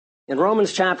In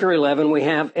Romans chapter 11, we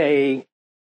have a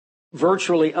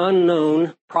virtually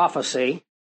unknown prophecy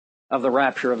of the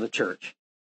rapture of the church.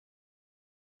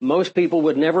 Most people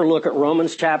would never look at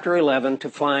Romans chapter 11 to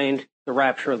find the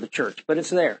rapture of the church, but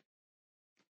it's there.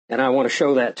 And I want to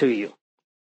show that to you.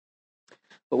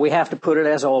 But we have to put it,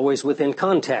 as always, within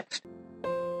context.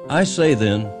 I say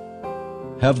then,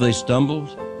 have they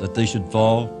stumbled that they should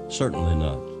fall? Certainly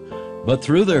not. But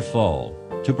through their fall,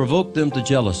 to provoke them to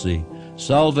jealousy,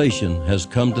 salvation has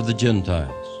come to the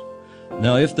Gentiles.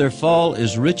 Now if their fall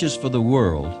is riches for the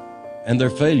world, and their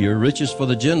failure riches for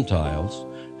the Gentiles,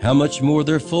 how much more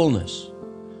their fullness?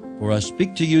 For I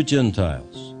speak to you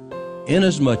Gentiles.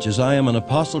 Inasmuch as I am an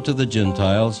apostle to the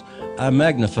Gentiles, I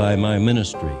magnify my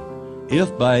ministry,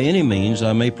 if by any means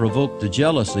I may provoke to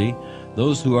jealousy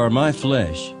those who are my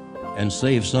flesh, and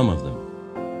save some of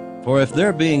them. For if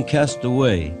their being cast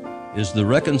away is the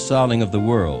reconciling of the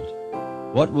world,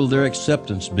 what will their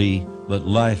acceptance be but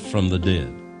life from the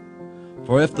dead?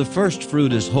 For if the first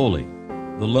fruit is holy,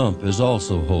 the lump is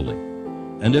also holy.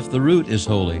 And if the root is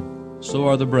holy, so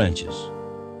are the branches.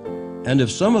 And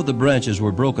if some of the branches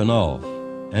were broken off,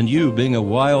 and you, being a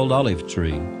wild olive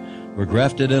tree, were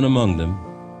grafted in among them,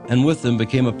 and with them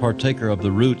became a partaker of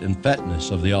the root and fatness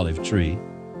of the olive tree,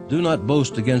 do not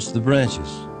boast against the branches.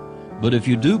 But if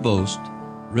you do boast,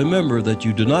 remember that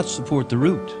you do not support the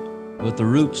root, but the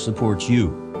root supports you.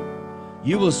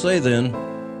 You will say then,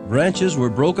 branches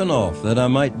were broken off that I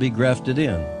might be grafted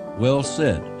in. Well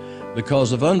said.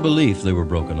 Because of unbelief they were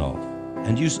broken off,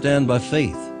 and you stand by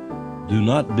faith. Do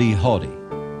not be haughty,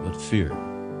 but fear.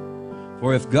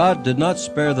 For if God did not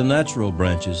spare the natural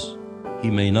branches,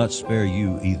 he may not spare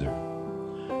you either.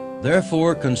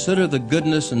 Therefore consider the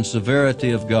goodness and severity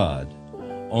of God.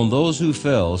 On those who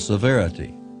fell,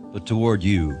 severity, but toward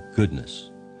you, goodness,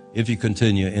 if you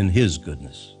continue in his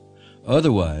goodness.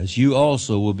 Otherwise, you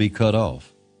also will be cut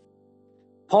off.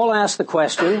 Paul asked the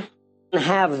question,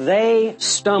 have they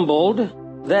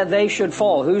stumbled that they should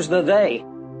fall? Who's the they?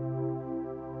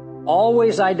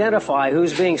 Always identify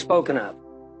who's being spoken of.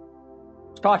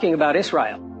 It's talking about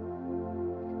Israel.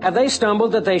 Have they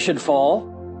stumbled that they should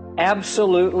fall?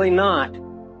 Absolutely not.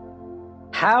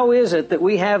 How is it that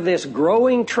we have this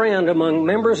growing trend among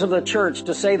members of the church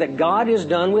to say that God is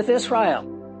done with Israel?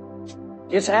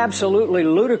 It's absolutely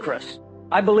ludicrous.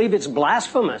 I believe it's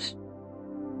blasphemous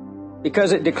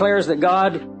because it declares that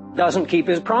God doesn't keep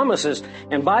his promises.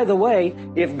 And by the way,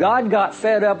 if God got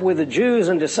fed up with the Jews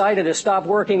and decided to stop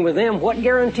working with them, what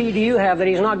guarantee do you have that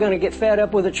he's not going to get fed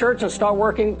up with the church and stop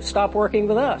working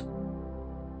with us?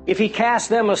 If he casts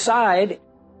them aside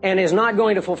and is not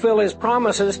going to fulfill his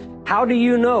promises, how do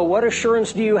you know? What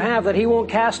assurance do you have that he won't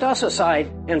cast us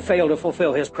aside and fail to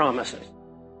fulfill his promises?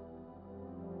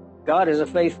 God is a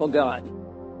faithful God,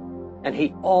 and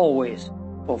he always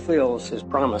fulfills his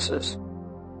promises.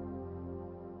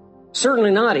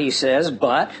 Certainly not, he says,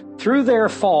 but through their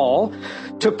fall,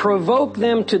 to provoke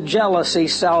them to jealousy,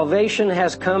 salvation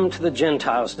has come to the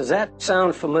Gentiles. Does that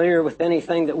sound familiar with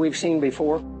anything that we've seen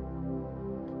before?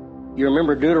 You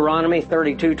remember Deuteronomy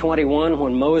 32:21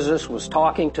 when Moses was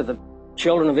talking to the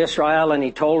children of Israel and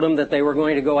he told them that they were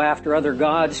going to go after other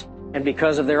gods, and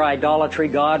because of their idolatry,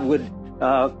 God would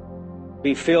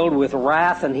be filled with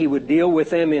wrath, and he would deal with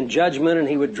them in judgment, and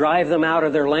he would drive them out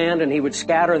of their land, and he would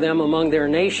scatter them among their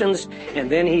nations. And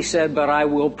then he said, but I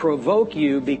will provoke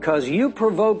you because you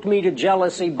provoked me to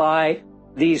jealousy by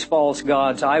these false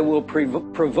gods. I will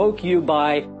provoke you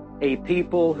by a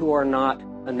people who are not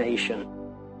a nation.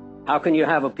 How can you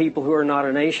have a people who are not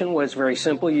a nation? Well, it's very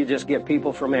simple. You just get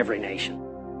people from every nation.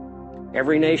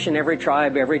 Every nation, every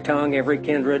tribe, every tongue, every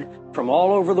kindred, from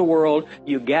all over the world,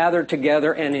 you gather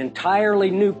together an entirely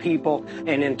new people,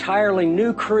 an entirely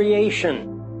new creation,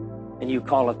 and you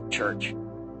call it the church.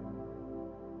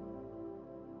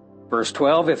 Verse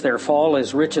 12, if their fall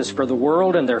is riches for the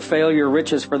world and their failure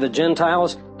riches for the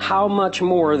Gentiles, how much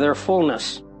more their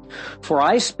fullness? For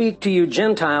I speak to you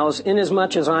Gentiles,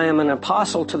 inasmuch as I am an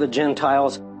apostle to the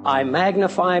Gentiles, I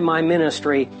magnify my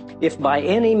ministry, if by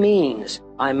any means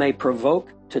I may provoke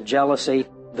to jealousy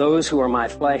those who are my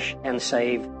flesh and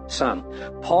save some.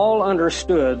 Paul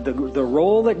understood the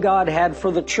role that God had for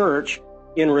the church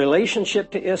in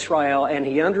relationship to Israel, and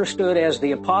he understood as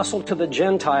the apostle to the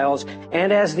Gentiles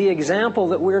and as the example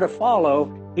that we're to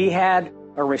follow, he had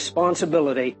a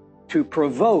responsibility to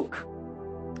provoke.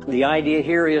 The idea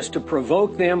here is to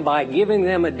provoke them by giving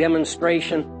them a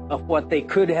demonstration of what they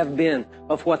could have been,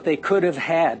 of what they could have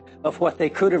had, of what they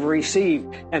could have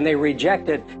received, and they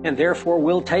rejected, and therefore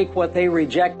we'll take what they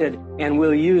rejected and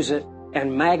we'll use it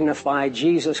and magnify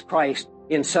Jesus Christ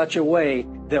in such a way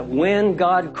that when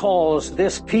God calls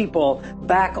this people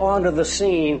back onto the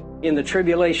scene in the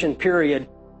tribulation period,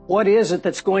 what is it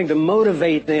that's going to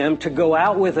motivate them to go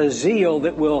out with a zeal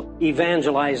that will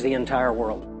evangelize the entire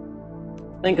world?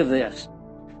 Think of this.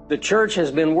 The church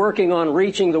has been working on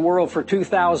reaching the world for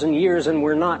 2,000 years, and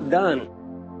we're not done.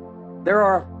 There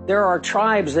are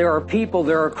tribes, there are people,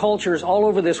 there are cultures all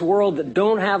over this world that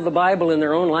don't have the Bible in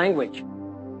their own language.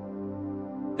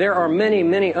 There are many,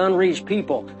 many unreached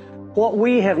people. What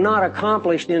we have not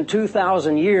accomplished in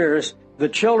 2,000 years, the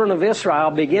children of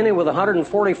Israel, beginning with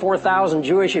 144,000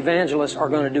 Jewish evangelists, are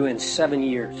going to do in 7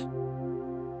 years.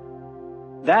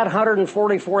 That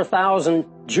 144,000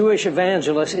 Jewish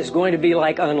evangelists is going to be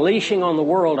like unleashing on the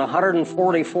world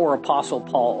 144 Apostle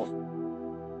Pauls.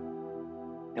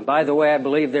 And by the way, I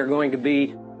believe they're going to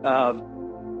be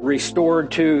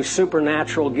restored to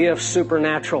supernatural gifts,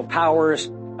 supernatural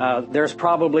powers. There's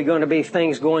probably going to be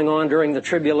things going on during the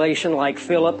tribulation, like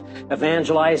Philip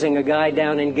evangelizing a guy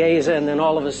down in Gaza, and then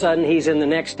all of a sudden he's in the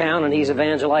next town and he's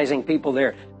evangelizing people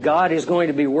there. God is going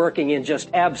to be working in just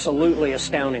absolutely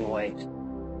astounding ways.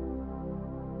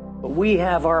 But we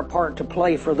have our part to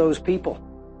play for those people.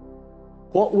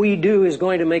 What we do is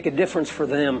going to make a difference for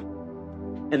them.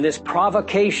 And this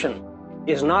provocation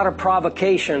is not a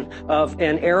provocation of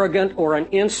an arrogant or an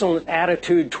insolent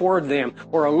attitude toward them,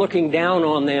 or a looking down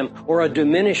on them, or a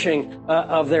diminishing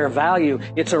of their value.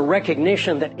 It's a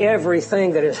recognition that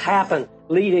everything that has happened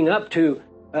leading up to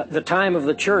the time of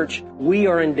the church, we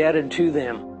are indebted to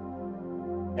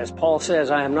them. As Paul says,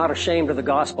 I am not ashamed of the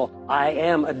gospel. I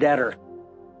am a debtor.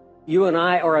 You and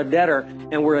I are a debtor,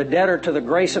 and we're a debtor to the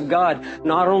grace of God,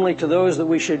 not only to those that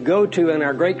we should go to in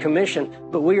our Great Commission,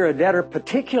 but we are a debtor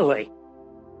particularly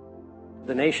to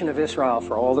the nation of Israel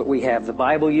for all that we have. The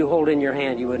Bible you hold in your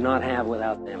hand, you would not have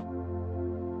without them.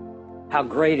 How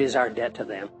great is our debt to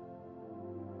them.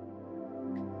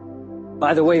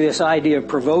 By the way, this idea of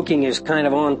provoking is kind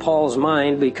of on Paul's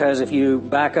mind, because if you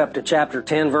back up to chapter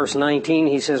 10, verse 19,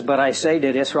 he says, But I say,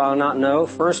 did Israel not know?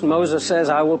 First Moses says,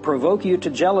 I will provoke you to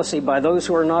jealousy by those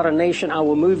who are not a nation. I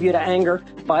will move you to anger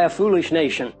by a foolish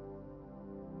nation.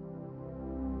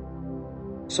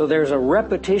 So there's a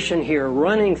repetition here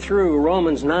running through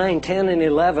Romans 9, 10, and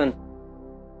 11.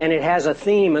 And it has a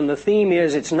theme, and the theme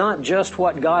is it's not just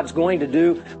what God's going to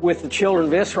do with the children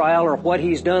of Israel or what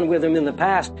He's done with them in the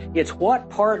past. It's what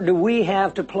part do we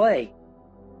have to play?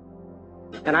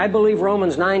 And I believe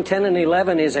Romans 9, 10, and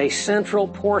 11 is a central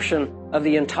portion of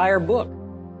the entire book,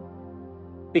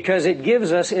 because it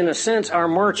gives us, in a sense, our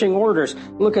marching orders.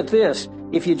 Look at this.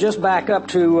 If you just back up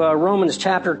to Romans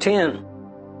chapter 10.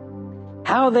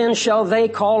 How then shall they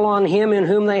call on Him in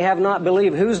whom they have not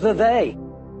believed? Who's the they?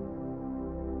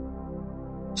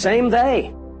 Same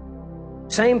they.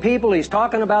 Same people. He's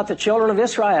talking about the children of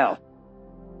Israel.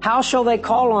 How shall they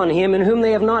call on Him in whom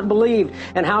they have not believed?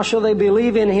 And how shall they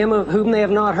believe in Him of whom they have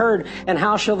not heard? And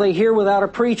how shall they hear without a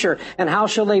preacher? And how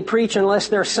shall they preach unless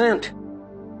they're sent?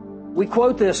 We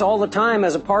quote this all the time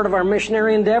as a part of our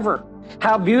missionary endeavor.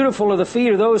 How beautiful are the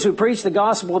feet of those who preach the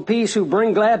gospel of peace, who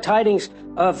bring glad tidings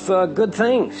of good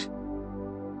things.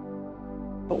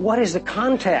 But what is the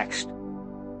context?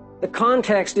 The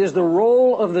context is the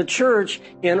role of the church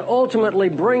in ultimately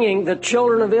bringing the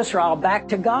children of Israel back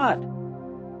to God.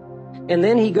 And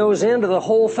then he goes into the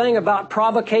whole thing about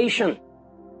provocation.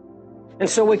 And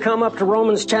so we come up to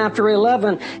Romans chapter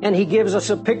 11, and he gives us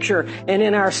a picture. And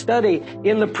in our study,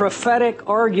 in the prophetic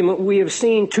argument, we have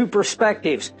seen two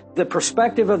perspectives. The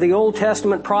perspective of the Old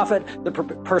Testament prophet, the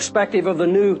perspective of the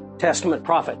New Testament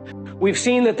prophet. We've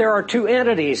seen that there are two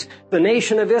entities, the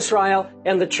nation of Israel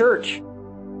and the church.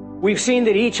 We've seen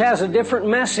that each has a different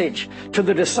message. To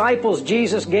the disciples,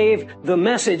 Jesus gave the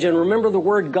message, and remember the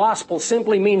word gospel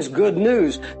simply means good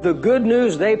news. The good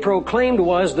news they proclaimed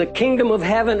was the kingdom of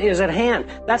heaven is at hand.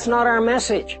 That's not our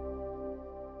message.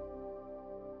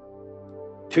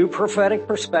 Two prophetic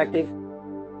perspectives,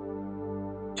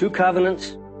 two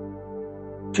covenants,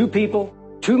 two people,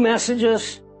 two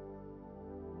messages.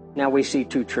 Now we see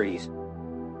two trees.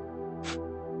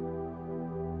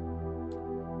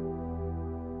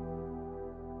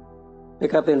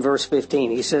 Pick up in verse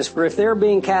 15. He says, For if their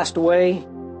being cast away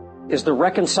is the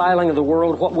reconciling of the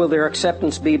world, what will their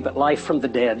acceptance be but life from the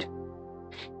dead?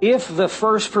 If the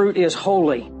first fruit is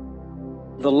holy,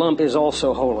 the lump is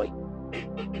also holy.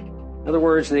 In other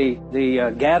words,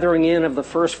 the gathering in of the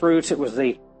first fruits, it was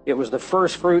the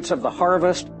first fruits of the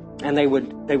harvest, and they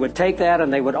would take that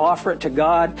and they would offer it to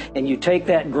God, and you take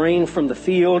that grain from the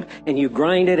field and you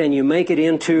grind it and you make it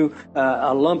into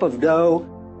a lump of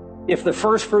dough. If the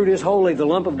first fruit is holy, the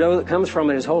lump of dough that comes from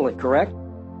it is holy, correct?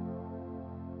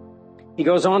 He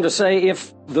goes on to say,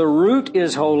 if the root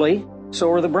is holy,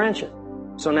 so are the branches.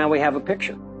 So now we have a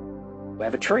picture. We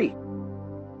have a tree.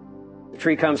 The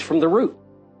tree comes from the root.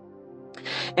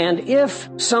 And if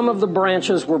some of the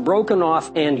branches were broken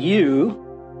off and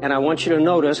you, and I want you to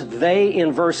notice, they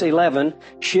in verse 11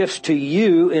 shifts to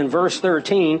you in verse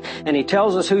 13, and he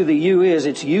tells us who the you is.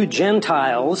 It's you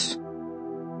Gentiles,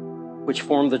 which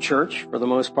form the church for the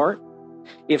most part.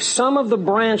 If some of the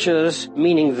branches,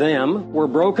 meaning them, were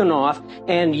broken off,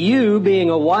 and you,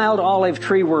 being a wild olive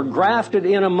tree, were grafted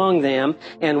in among them,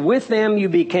 and with them you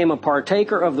became a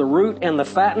partaker of the root and the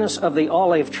fatness of the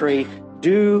olive tree,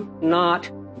 do not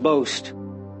boast.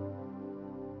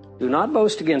 Do not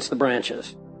boast against the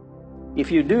branches.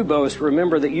 If you do boast,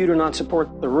 remember that you do not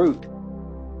support the root,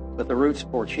 but the root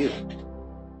supports you.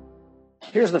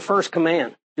 Here's the first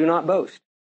command. Do not boast.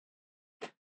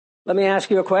 Let me ask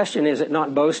you a question. Is it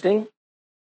not boasting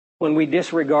when we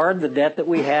disregard the debt that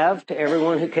we have to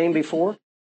everyone who came before?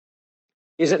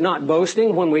 Is it not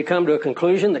boasting when we come to a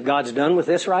conclusion that God's done with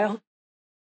Israel?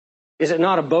 Is it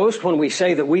not a boast when we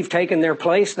say that we've taken their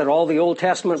place, that all the Old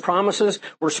Testament promises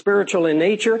were spiritual in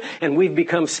nature, and we've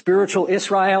become spiritual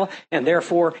Israel, and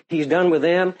therefore He's done with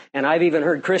them? And I've even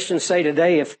heard Christians say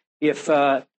today, if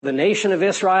the nation of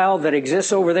Israel that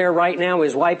exists over there right now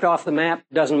is wiped off the map,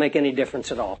 it doesn't make any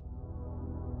difference at all.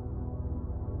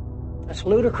 That's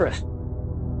ludicrous.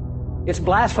 It's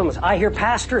blasphemous. I hear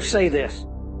pastors say this.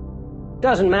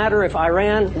 Doesn't matter if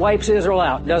Iran wipes Israel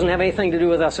out. Doesn't have anything to do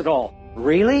with us at all.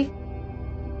 Really?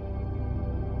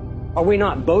 Are we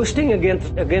not boasting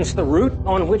against the root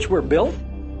on which we're built?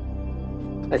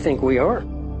 I think we are.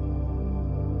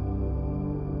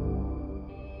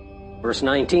 Verse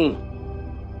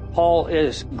 19. Paul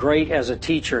is great as a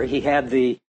teacher. He had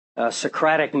the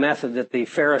Socratic method that the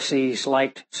Pharisees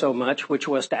liked so much, which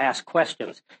was to ask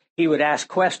questions. He would ask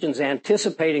questions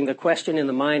anticipating the question in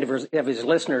the mind of his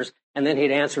listeners, and then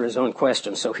he'd answer his own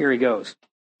question. So here he goes.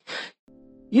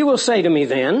 You will say to me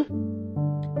then,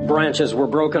 branches were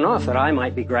broken off that I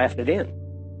might be grafted in.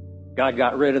 God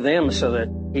got rid of them so that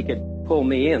He could pull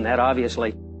me in. That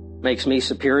obviously makes me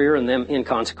superior and them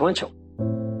inconsequential.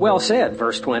 Well said,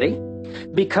 verse 20.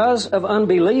 Because of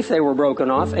unbelief they were broken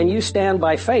off, and you stand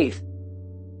by faith.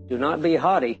 Do not be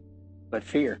haughty, but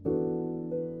fear.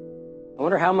 I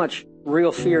wonder how much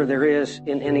real fear there is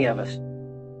in any of us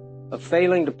of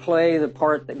failing to play the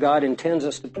part that God intends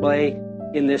us to play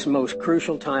in this most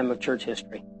crucial time of church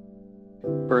history.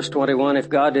 Verse 21, if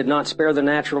God did not spare the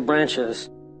natural branches,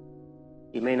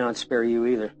 He may not spare you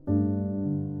either.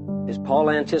 Is Paul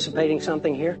anticipating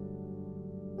something here?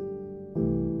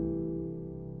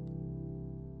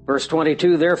 Verse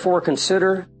 22, therefore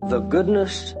consider the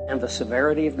goodness and the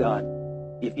severity of God.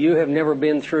 If you have never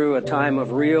been through a time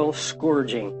of real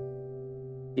scourging,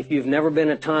 if you've never been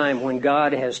a time when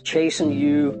God has chastened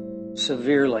you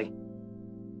severely,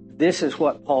 this is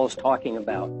what Paul's talking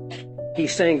about.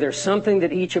 He's saying there's something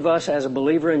that each of us as a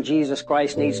believer in Jesus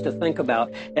Christ needs to think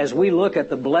about as we look at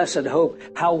the blessed hope.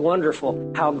 How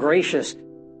wonderful, how gracious.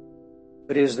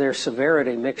 But is there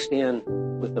severity mixed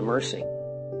in with the mercy?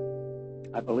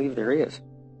 I believe there is.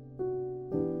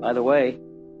 By the way,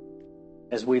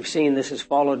 as we've seen, this is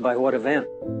followed by what event?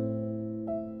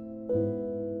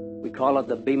 We call it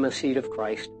the Bema seat of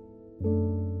Christ.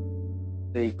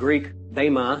 The Greek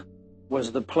Bema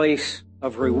was the place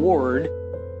of reward,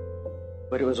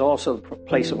 but it was also the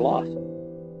place of loss.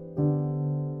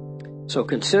 So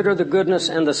consider the goodness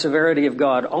and the severity of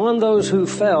God. On those who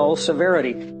fell,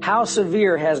 severity. How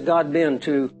severe has God been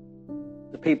to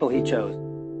the people He chose?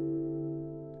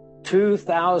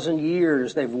 2,000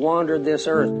 years they've wandered this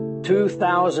earth.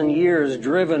 2,000 years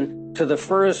driven to the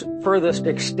furthest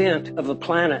extent of the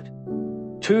planet.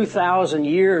 2,000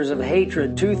 years of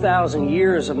hatred. 2,000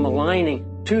 years of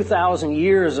maligning. 2,000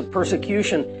 years of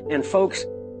persecution. And folks,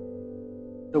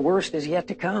 the worst is yet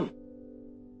to come.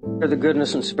 For the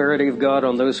goodness and severity of God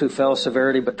on those who fell,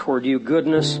 severity, but toward you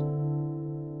goodness,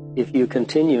 if you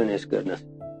continue in His goodness.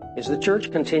 Is the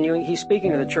church continuing? He's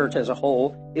speaking to the church as a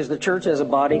whole. Is the church as a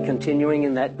body continuing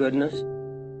in that goodness?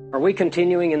 Are we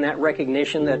continuing in that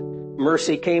recognition that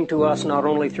mercy came to us not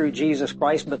only through Jesus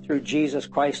Christ, but through Jesus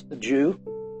Christ the Jew?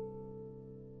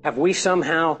 Have we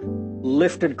somehow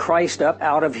lifted Christ up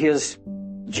out of His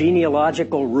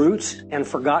genealogical roots and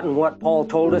forgotten what Paul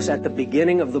told us at the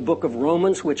beginning of the book of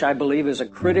Romans, which I believe is a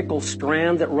critical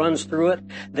strand that runs through it,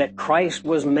 that Christ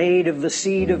was made of the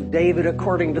seed of David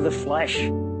according to the flesh?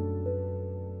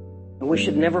 And we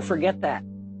should never forget that.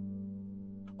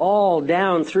 all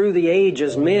down through the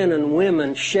ages, men and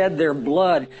women shed their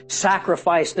blood,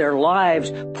 sacrificed their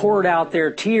lives, poured out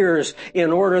their tears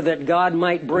in order that God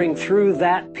might bring through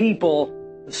that people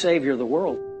the Savior of the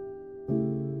world.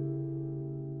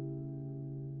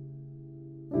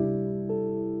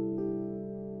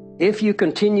 If you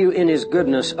continue in His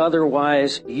goodness,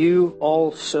 otherwise you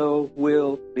also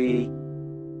will be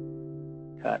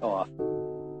cut off.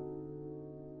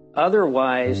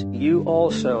 Otherwise, you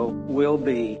also will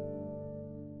be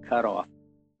cut off.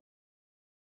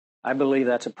 I believe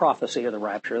that's a prophecy of the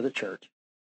rapture of the church.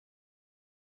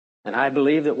 And I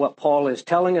believe that what Paul is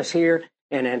telling us here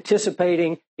and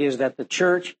anticipating is that the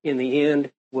church in the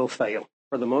end will fail,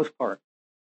 for the most part.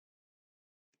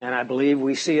 And I believe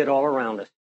we see it all around us.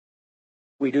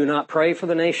 We do not pray for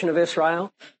the nation of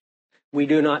Israel. We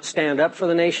do not stand up for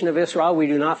the nation of Israel. We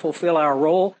do not fulfill our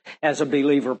role as a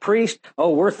believer priest. Oh,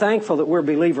 we're thankful that we're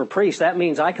believer priests. That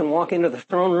means I can walk into the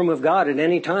throne room of God at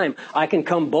any time. I can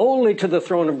come boldly to the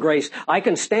throne of grace. I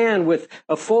can stand with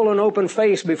a full and open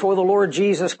face before the Lord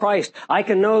Jesus Christ. I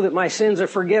can know that my sins are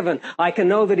forgiven. I can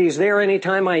know that He's there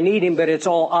anytime I need Him, but it's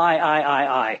all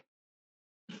I.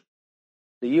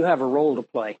 So you have a role to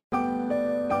play.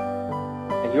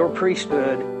 And your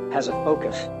priesthood has a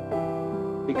focus,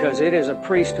 because it is a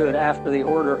priesthood after the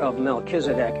order of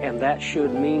Melchizedek, and that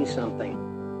should mean something.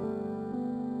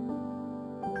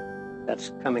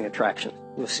 That's coming attraction.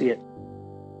 We'll see it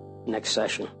next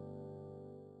session.